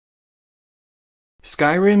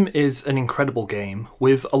Skyrim is an incredible game,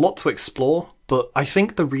 with a lot to explore, but I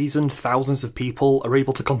think the reason thousands of people are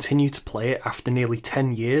able to continue to play it after nearly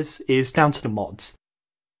 10 years is down to the mods.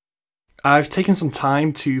 I've taken some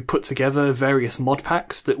time to put together various mod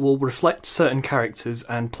packs that will reflect certain characters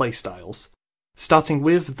and playstyles, starting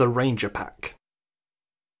with the Ranger pack.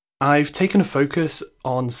 I've taken a focus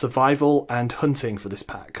on survival and hunting for this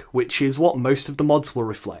pack, which is what most of the mods will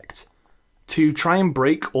reflect. To try and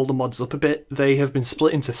break all the mods up a bit, they have been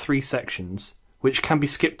split into 3 sections, which can be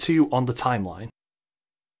skipped to on the timeline.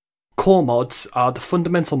 Core mods are the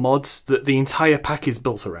fundamental mods that the entire pack is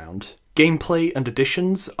built around. Gameplay and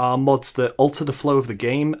additions are mods that alter the flow of the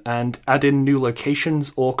game and add in new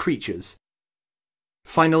locations or creatures.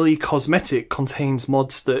 Finally, cosmetic contains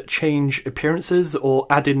mods that change appearances or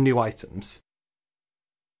add in new items.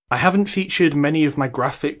 I haven't featured many of my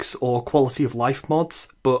graphics or quality of life mods,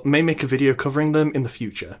 but may make a video covering them in the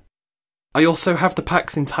future. I also have the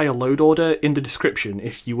pack's entire load order in the description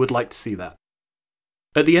if you would like to see that.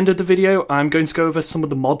 At the end of the video, I'm going to go over some of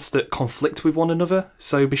the mods that conflict with one another,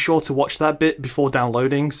 so be sure to watch that bit before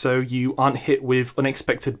downloading so you aren't hit with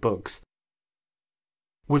unexpected bugs.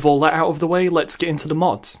 With all that out of the way, let's get into the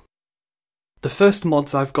mods. The first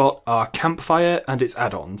mods I've got are Campfire and its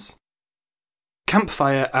add-ons.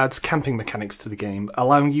 Campfire adds camping mechanics to the game,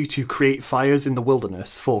 allowing you to create fires in the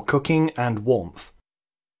wilderness for cooking and warmth.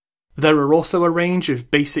 There are also a range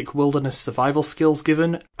of basic wilderness survival skills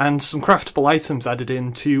given, and some craftable items added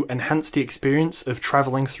in to enhance the experience of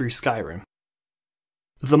travelling through Skyrim.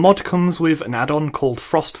 The mod comes with an add-on called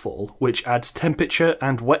Frostfall, which adds temperature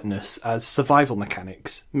and wetness as survival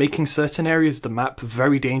mechanics, making certain areas of the map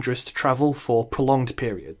very dangerous to travel for prolonged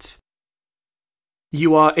periods.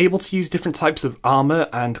 You are able to use different types of armour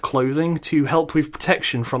and clothing to help with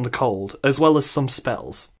protection from the cold, as well as some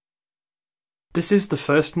spells. This is the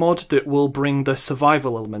first mod that will bring the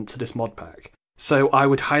survival element to this mod pack, so I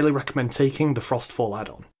would highly recommend taking the Frostfall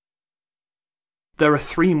add-on. There are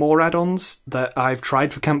 3 more add-ons that I've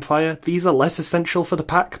tried for Campfire. These are less essential for the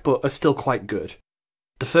pack, but are still quite good.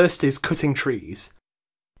 The first is Cutting Trees.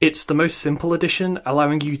 It's the most simple addition,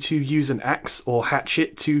 allowing you to use an axe or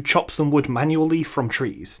hatchet to chop some wood manually from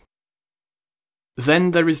trees. Then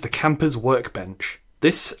there is the Camper's Workbench.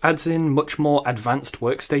 This adds in much more advanced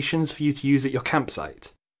workstations for you to use at your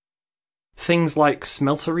campsite. Things like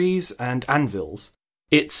smelteries and anvils.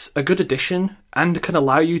 It's a good addition, and can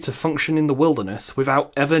allow you to function in the wilderness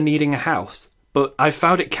without ever needing a house, but I've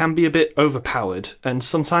found it can be a bit overpowered, and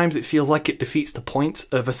sometimes it feels like it defeats the point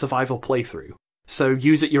of a survival playthrough, so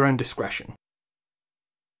use at your own discretion.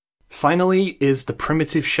 Finally is the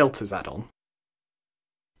Primitive Shelters add-on.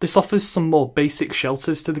 This offers some more basic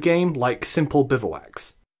shelters to the game, like simple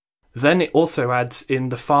bivouacs. Then it also adds in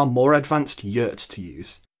the far more advanced yurt to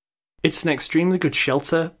use. It's an extremely good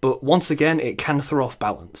shelter, but once again it can throw off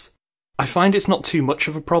balance. I find it's not too much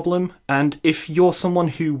of a problem, and if you're someone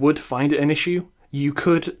who would find it an issue, you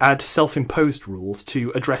could add self-imposed rules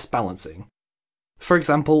to address balancing. For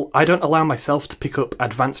example, I don't allow myself to pick up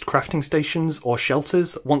advanced crafting stations or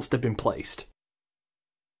shelters once they've been placed.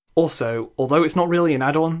 Also, although it's not really an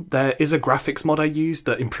add-on, there is a graphics mod I use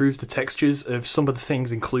that improves the textures of some of the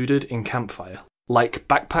things included in Campfire, like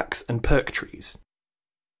backpacks and perk trees.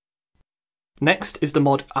 Next is the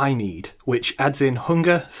mod I Need, which adds in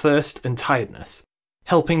hunger, thirst and tiredness,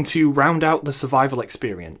 helping to round out the survival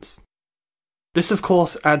experience. This of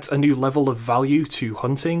course adds a new level of value to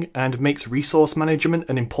hunting and makes resource management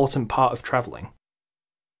an important part of travelling.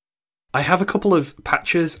 I have a couple of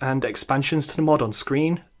patches and expansions to the mod on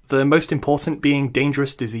screen, the most important being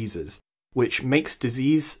Dangerous Diseases, which makes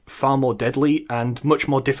disease far more deadly and much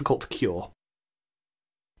more difficult to cure.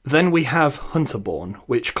 Then we have Hunterborn,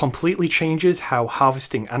 which completely changes how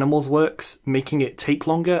harvesting animals works, making it take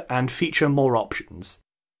longer and feature more options.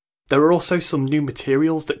 There are also some new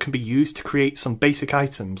materials that can be used to create some basic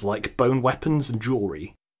items like bone weapons and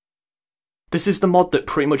jewellery. This is the mod that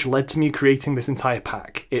pretty much led to me creating this entire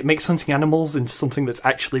pack. It makes hunting animals into something that's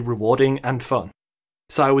actually rewarding and fun,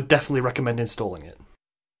 so I would definitely recommend installing it.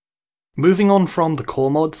 Moving on from the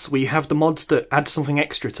core mods, we have the mods that add something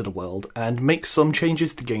extra to the world and make some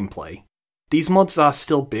changes to gameplay. These mods are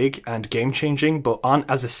still big and game-changing, but aren't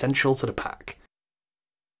as essential to the pack.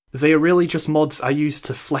 They are really just mods I use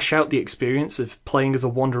to flesh out the experience of playing as a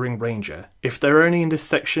wandering ranger. If there are any in this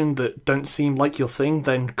section that don't seem like your thing,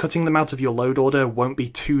 then cutting them out of your load order won't be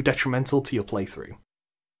too detrimental to your playthrough.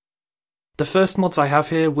 The first mods I have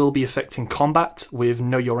here will be affecting combat with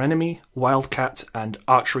Know Your Enemy, Wildcat and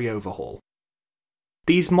Archery Overhaul.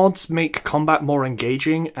 These mods make combat more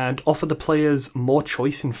engaging and offer the players more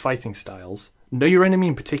choice in fighting styles. Know Your Enemy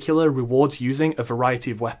in particular rewards using a variety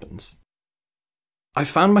of weapons. I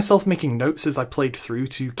found myself making notes as I played through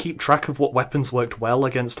to keep track of what weapons worked well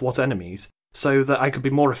against what enemies, so that I could be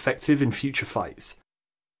more effective in future fights.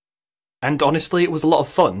 And honestly, it was a lot of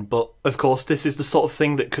fun, but of course this is the sort of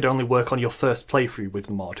thing that could only work on your first playthrough with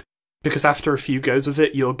the mod, because after a few goes with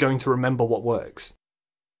it, you're going to remember what works.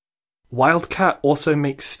 Wildcat also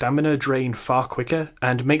makes stamina drain far quicker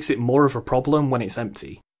and makes it more of a problem when it's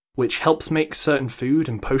empty, which helps make certain food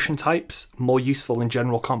and potion types more useful in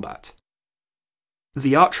general combat.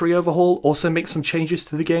 The archery overhaul also makes some changes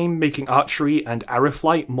to the game, making archery and arrow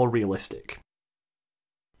flight more realistic.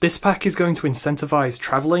 This pack is going to incentivise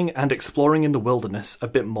travelling and exploring in the wilderness a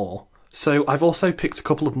bit more, so I've also picked a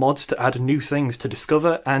couple of mods to add new things to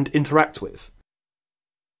discover and interact with.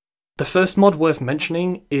 The first mod worth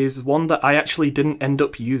mentioning is one that I actually didn't end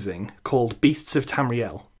up using, called Beasts of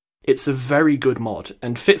Tamriel. It's a very good mod,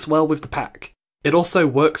 and fits well with the pack. It also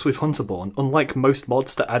works with Hunterborn, unlike most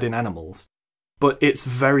mods that add in animals, but it's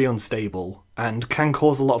very unstable, and can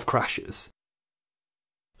cause a lot of crashes.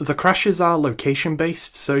 The crashes are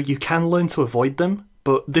location-based, so you can learn to avoid them,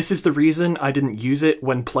 but this is the reason I didn't use it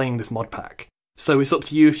when playing this mod pack, so it's up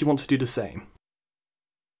to you if you want to do the same.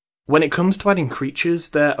 When it comes to adding creatures,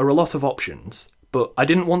 there are a lot of options, but I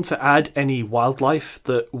didn't want to add any wildlife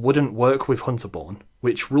that wouldn't work with Hunterborn,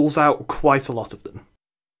 which rules out quite a lot of them.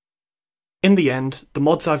 In the end, the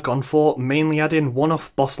mods I've gone for mainly add in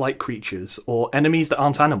one-off boss-like creatures, or enemies that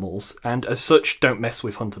aren't animals, and as such don't mess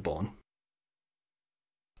with Hunterborn.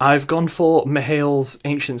 I've gone for Mihail's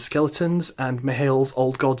Ancient Skeletons and Mihail's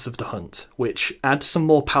Old Gods of the Hunt, which add some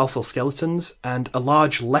more powerful skeletons and a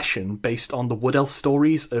large lesson based on the Wood Elf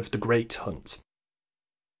stories of the Great Hunt.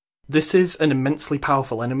 This is an immensely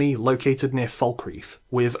powerful enemy located near Falkreath,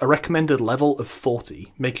 with a recommended level of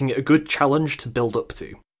 40, making it a good challenge to build up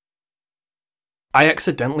to. I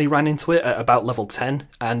accidentally ran into it at about level 10,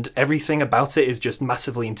 and everything about it is just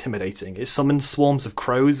massively intimidating. It summons swarms of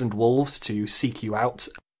crows and wolves to seek you out,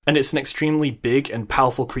 and it's an extremely big and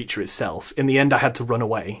powerful creature itself. In the end, I had to run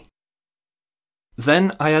away.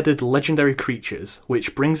 Then I added legendary creatures,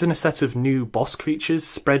 which brings in a set of new boss creatures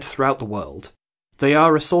spread throughout the world. They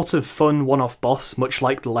are a sort of fun one-off boss, much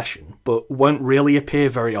like the Leshen, but won't really appear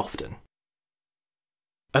very often.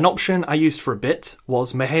 An option I used for a bit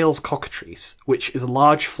was Mihail's Cockatrice, which is a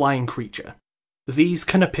large flying creature. These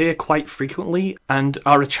can appear quite frequently and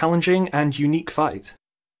are a challenging and unique fight.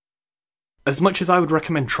 As much as I would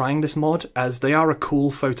recommend trying this mod, as they are a cool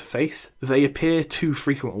foe to face, they appear too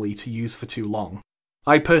frequently to use for too long.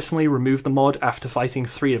 I personally removed the mod after fighting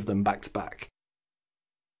 3 of them back to back.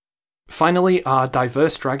 Finally are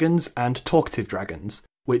Diverse Dragons and Talkative Dragons,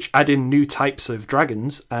 which add in new types of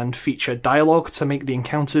dragons and feature dialogue to make the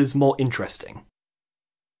encounters more interesting.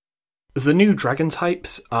 The new dragon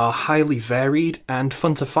types are highly varied and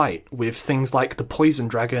fun to fight, with things like the Poison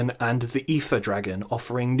Dragon and the Ether Dragon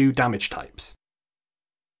offering new damage types.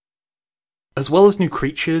 As well as new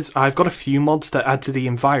creatures, I've got a few mods that add to the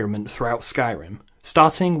environment throughout Skyrim,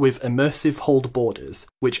 starting with Immersive Hold Borders,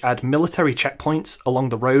 which add military checkpoints along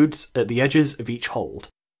the roads at the edges of each hold.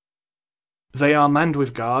 They are manned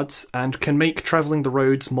with guards, and can make travelling the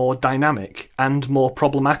roads more dynamic and more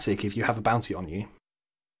problematic if you have a bounty on you.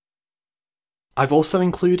 I've also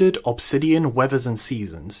included Obsidian Weathers and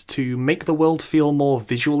Seasons to make the world feel more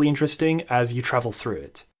visually interesting as you travel through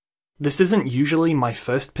it. This isn't usually my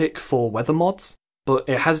first pick for weather mods, but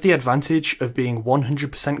it has the advantage of being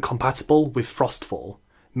 100% compatible with Frostfall,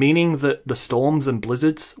 meaning that the storms and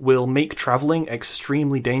blizzards will make travelling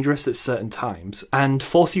extremely dangerous at certain times, and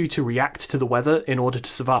force you to react to the weather in order to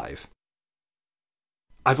survive.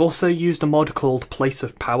 I've also used a mod called Place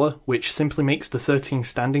of Power, which simply makes the 13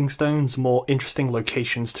 Standing Stones more interesting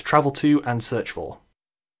locations to travel to and search for.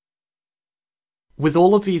 With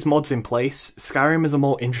all of these mods in place, Skyrim is a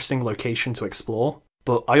more interesting location to explore,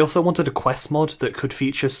 but I also wanted a quest mod that could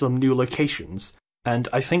feature some new locations, and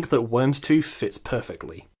I think that Wyrmstooth fits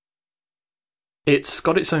perfectly. It's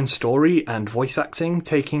got its own story and voice acting,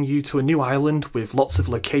 taking you to a new island with lots of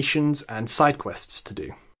locations and side quests to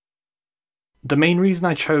do. The main reason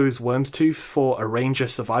I chose Wyrmstooth for a Ranger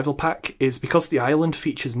survival pack is because the island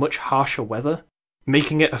features much harsher weather,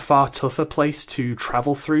 making it a far tougher place to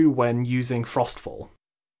travel through when using Frostfall.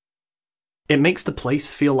 It makes the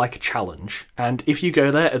place feel like a challenge, and if you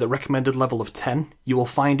go there at the recommended level of 10, you will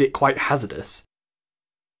find it quite hazardous.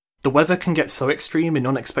 The weather can get so extreme in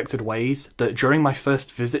unexpected ways that during my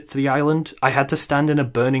first visit to the island, I had to stand in a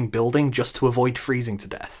burning building just to avoid freezing to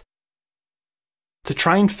death. To To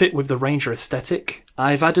try and fit with the Ranger aesthetic,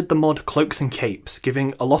 I've added the mod Cloaks and Capes,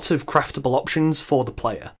 giving a lot of craftable options for the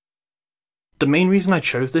player. The main reason I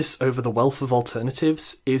chose this over the wealth of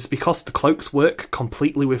alternatives is because the cloaks work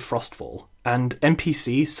completely with Frostfall, and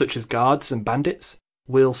NPCs such as guards and bandits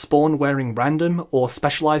will spawn wearing random or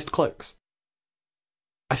specialised cloaks.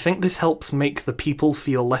 I think this helps make the people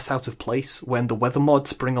feel less out of place when the weather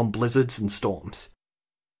mods bring on blizzards and storms.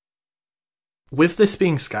 With this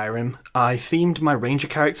being Skyrim, I themed my ranger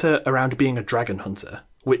character around being a dragon hunter,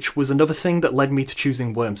 which was another thing that led me to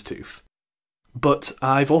choosing Wyrmstooth. But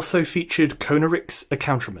I've also featured Konarik's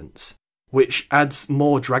accoutrements, which adds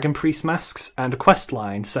more Dragon Priest masks and a quest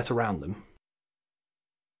line set around them.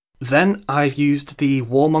 Then I've used the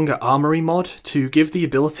Warmonger Armory mod to give the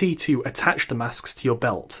ability to attach the masks to your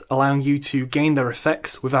belt, allowing you to gain their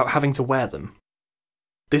effects without having to wear them.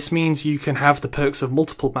 This means you can have the perks of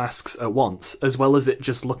multiple masks at once, as well as it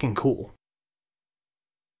just looking cool.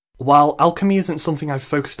 While alchemy isn't something I've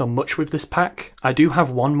focused on much with this pack, I do have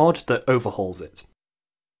one mod that overhauls it.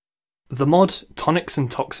 The mod Tonics and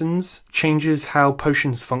Toxins changes how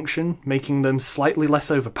potions function, making them slightly less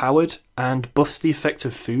overpowered, and buffs the effect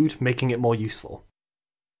of food, making it more useful.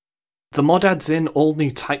 The mod adds in all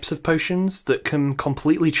new types of potions that can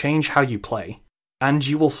completely change how you play, and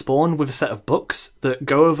you will spawn with a set of books that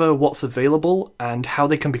go over what's available and how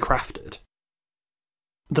they can be crafted.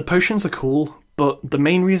 The potions are cool, but the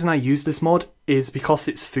main reason I use this mod is because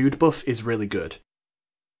its food buff is really good.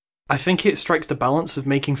 I think it strikes the balance of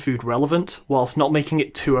making food relevant whilst not making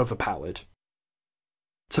it too overpowered.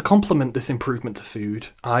 To complement this improvement to food,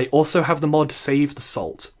 I also have the mod Save the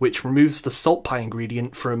Salt, which removes the salt pie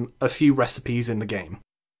ingredient from a few recipes in the game.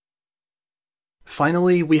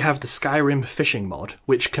 Finally, we have the Skyrim fishing mod,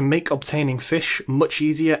 which can make obtaining fish much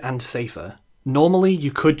easier and safer. Normally,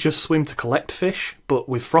 you could just swim to collect fish, but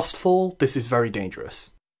with Frostfall, this is very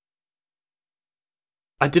dangerous.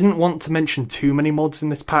 I didn't want to mention too many mods in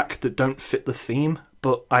this pack that don't fit the theme,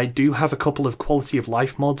 but I do have a couple of quality of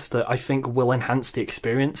life mods that I think will enhance the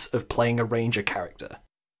experience of playing a ranger character.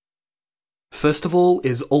 First of all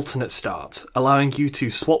is Alternate Start, allowing you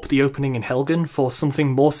to swap the opening in Helgen for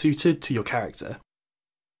something more suited to your character.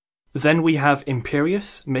 Then we have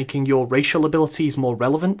Imperious, making your racial abilities more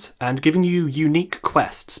relevant and giving you unique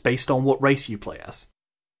quests based on what race you play as.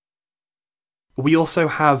 We also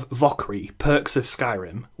have Vokri, Perks of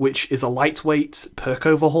Skyrim, which is a lightweight perk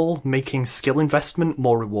overhaul, making skill investment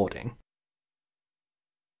more rewarding.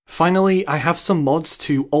 Finally, I have some mods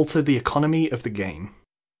to alter the economy of the game.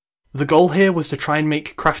 The goal here was to try and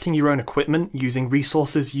make crafting your own equipment using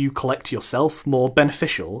resources you collect yourself more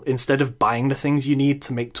beneficial instead of buying the things you need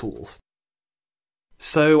to make tools.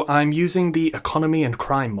 So I'm using the Economy and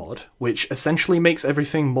Crime mod, which essentially makes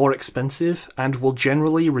everything more expensive and will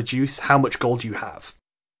generally reduce how much gold you have.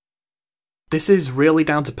 This is really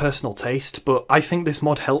down to personal taste, but I think this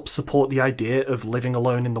mod helps support the idea of living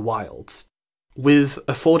alone in the wilds, with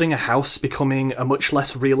affording a house becoming a much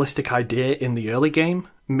less realistic idea in the early game,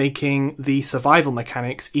 making the survival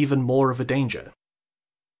mechanics even more of a danger.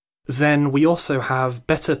 Then we also have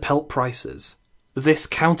better pelt prices. This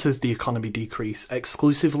counters the economy decrease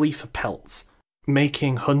exclusively for pelts,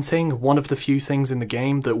 making hunting one of the few things in the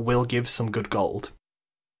game that will give some good gold.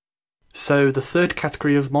 So the third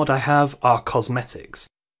category of mod I have are cosmetics.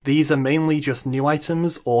 These are mainly just new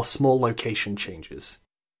items or small location changes.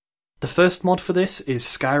 The first mod for this is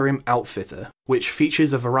Skyrim Outfitter, which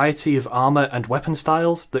features a variety of armour and weapon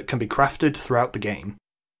styles that can be crafted throughout the game.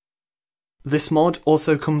 This mod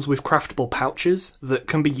also comes with craftable pouches that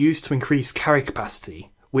can be used to increase carry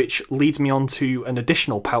capacity, which leads me on to an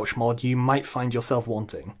additional pouch mod you might find yourself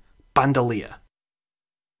wanting, Bandolier.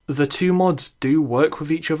 The two mods do work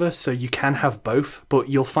with each other, so you can have both, but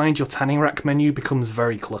you'll find your tanning rack menu becomes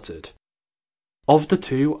very cluttered. Of the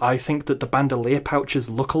two, I think that the Bandolier pouches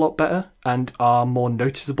look a lot better and are more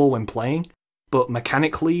noticeable when playing, but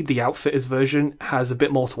mechanically the Outfitters version has a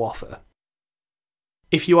bit more to offer.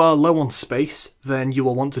 If you are low on space, then you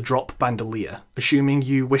will want to drop Bandolier, assuming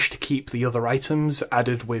you wish to keep the other items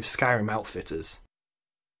added with Skyrim Outfitters.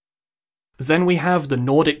 Then we have the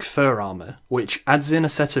Nordic Fur Armour, which adds in a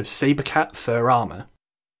set of Sabercat fur armour.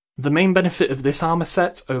 The main benefit of this armour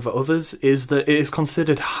set over others is that it is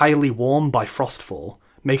considered highly warm by Frostfall,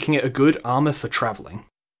 making it a good armour for travelling.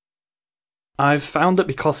 I've found that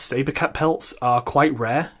because Sabercat pelts are quite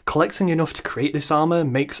rare, collecting enough to create this armour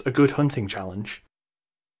makes a good hunting challenge.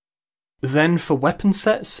 Then for weapon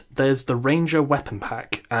sets, there's the Ranger Weapon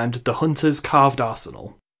Pack and the Hunter's Carved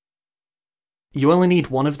Arsenal. You only need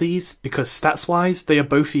one of these because stats-wise they are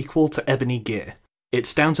both equal to Ebony gear.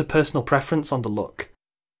 It's down to personal preference on the look.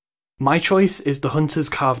 My choice is the Hunter's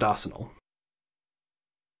Carved Arsenal.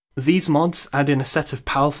 These mods add in a set of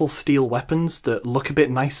powerful steel weapons that look a bit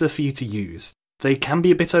nicer for you to use. They can be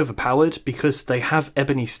a bit overpowered because they have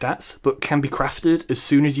ebony stats, but can be crafted as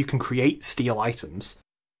soon as you can create steel items.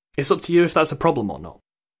 It's up to you if that's a problem or not.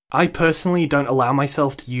 I personally don't allow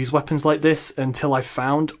myself to use weapons like this until I've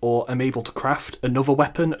found or am able to craft another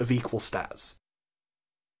weapon of equal stats.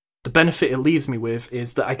 The benefit it leaves me with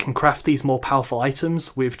is that I can craft these more powerful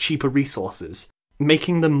items with cheaper resources,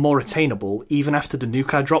 making them more attainable even after the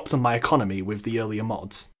nuke I dropped on my economy with the earlier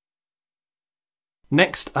mods.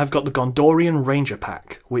 Next, I've got the Gondorian Ranger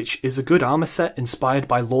Pack, which is a good armour set inspired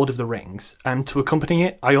by Lord of the Rings, and to accompany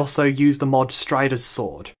it I also use the mod Strider's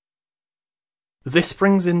Sword. This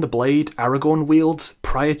brings in the blade Aragorn wields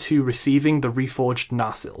prior to receiving the reforged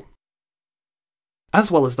Narsil. As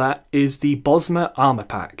well as that is the Bosmer Armour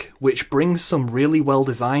Pack, which brings some really well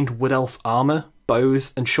designed Wood Elf armour,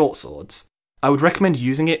 bows and short swords. I would recommend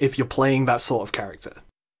using it if you're playing that sort of character.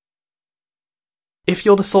 If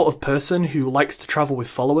you're the sort of person who likes to travel with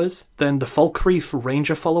followers, then the Falkreath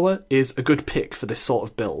Ranger follower is a good pick for this sort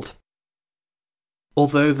of build.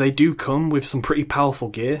 Although they do come with some pretty powerful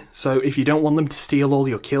gear, so if you don't want them to steal all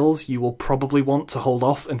your kills, you will probably want to hold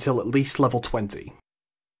off until at least level 20.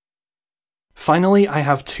 Finally, I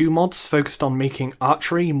have two mods focused on making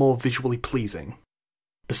archery more visually pleasing.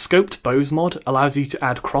 The Scoped Bows mod allows you to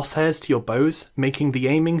add crosshairs to your bows, making the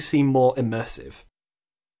aiming seem more immersive.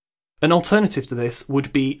 An alternative to this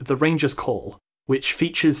would be the Ranger's Call, which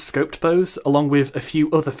features scoped bows along with a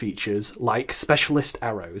few other features like specialist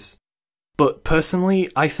arrows. But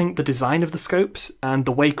personally, I think the design of the scopes and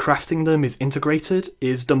the way crafting them is integrated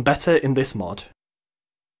is done better in this mod.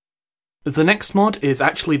 The next mod is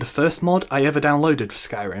actually the first mod I ever downloaded for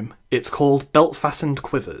Skyrim. It's called Belt Fastened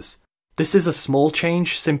Quivers. This is a small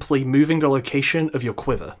change, simply moving the location of your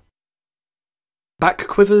quiver. Back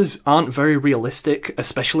quivers aren't very realistic,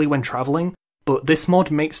 especially when travelling, but this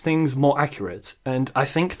mod makes things more accurate, and I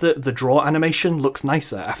think that the draw animation looks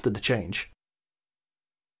nicer after the change.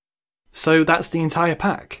 So that's the entire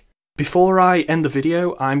pack. Before I end the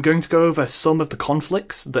video, I'm going to go over some of the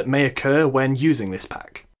conflicts that may occur when using this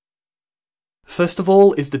pack. First of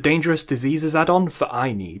all is the Dangerous Diseases add-on for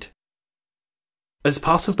I Need. As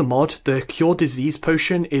part of the mod, the Cure Disease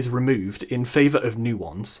potion is removed in favour of new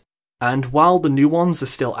ones. And while the new ones are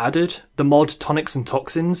still added, the mod Tonics and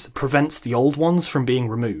Toxins prevents the old ones from being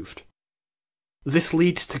removed. This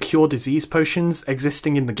leads to cure disease potions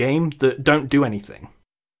existing in the game that don't do anything.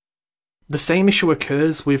 The same issue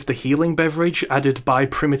occurs with the healing beverage added by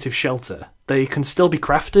Primitive Shelter. They can still be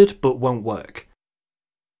crafted, but won't work.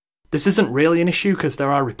 This isn't really an issue because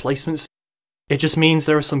there are replacements. It just means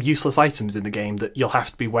there are some useless items in the game that you'll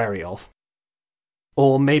have to be wary of.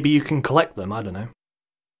 Or maybe you can collect them, I don't know.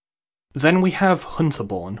 Then we have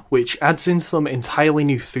Hunterborn, which adds in some entirely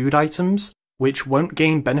new food items, which won't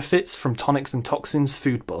gain benefits from Tonics and Toxins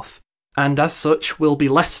food buff, and as such will be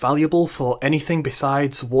less valuable for anything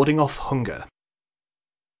besides warding off hunger.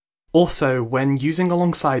 Also, when using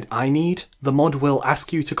alongside I Need, the mod will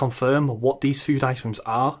ask you to confirm what these food items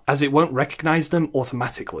are, as it won't recognise them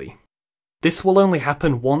automatically. This will only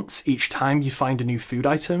happen once each time you find a new food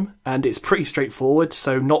item, and it's pretty straightforward,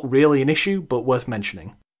 so not really an issue, but worth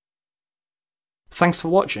mentioning. Thanks for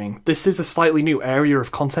watching. This is a slightly new area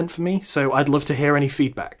of content for me, so I'd love to hear any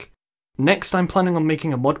feedback. Next, I'm planning on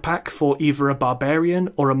making a mod pack for either a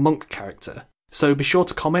barbarian or a monk character, so be sure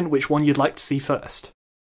to comment which one you'd like to see first.